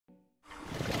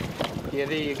Yeah,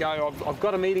 there you go. I've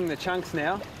got them eating the chunks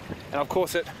now, and of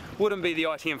course it wouldn't be the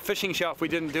ITM fishing show if we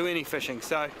didn't do any fishing.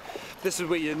 So this is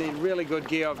where you need really good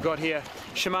gear. I've got here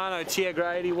Shimano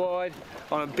Tiagra 80 wide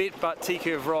on a bent butt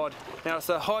T-curve rod. Now it's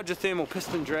a hydrothermal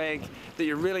piston drag that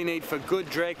you really need for good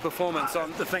drag performance. I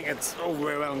think it's all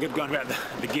very well and good going about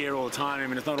the gear all the time. I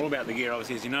mean, it's not all about the gear,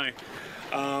 obviously, as you know.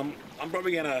 I'm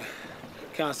probably going to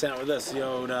cast out with this, the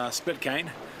old split cane.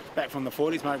 Back from the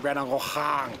 40s, my great uncle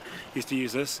Hang used to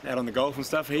use this out on the Gulf and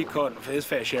stuff. He caught his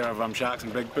fair share of sharks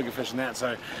and bigger fish than that.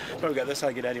 So probably got this how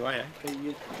to get out of your way, eh?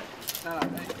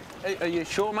 Are you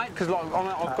sure, mate? Because like,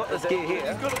 I've got this gear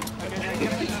here. How's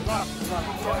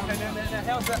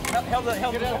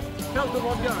the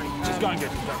rod going? Just going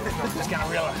good. Just going to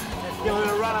reel it. Give it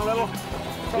a run a little.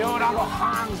 The old Uncle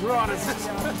Hang's rod is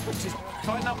just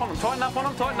tighten up on him, tighten up on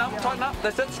him, tighten up, tighten up.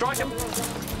 That's it, strike him.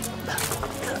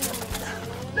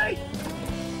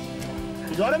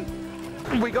 You got him?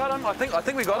 We got him. I think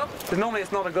we got him. Because normally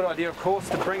it's not a good idea, of course,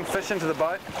 to bring fish into the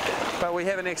boat, but we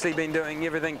haven't actually been doing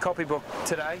everything copybook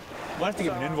today. We'll have to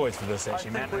give an invoice for this,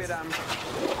 actually, man.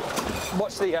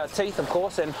 Watch the teeth, of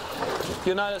course, and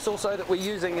you'll notice also that we're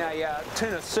using a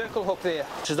tuna circle hook there,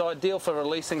 which is ideal for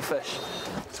releasing fish.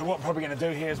 So what we're probably going to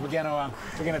do here is we're going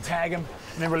to tag him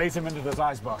and then release him into this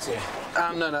ice box here.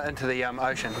 No, into the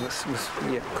ocean.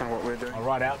 Yeah, kind of what we're doing. Oh,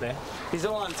 right out there. He's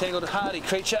all untangled, hardy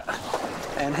creature,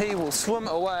 and he will swim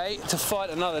away to fight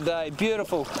another day.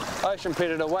 Beautiful ocean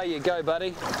predator. Away you go,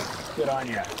 buddy. Good on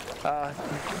you.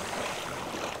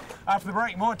 After the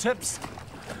break, more tips.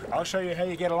 I'll show you how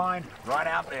you get a line right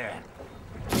out there.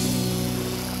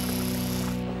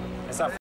 That's up.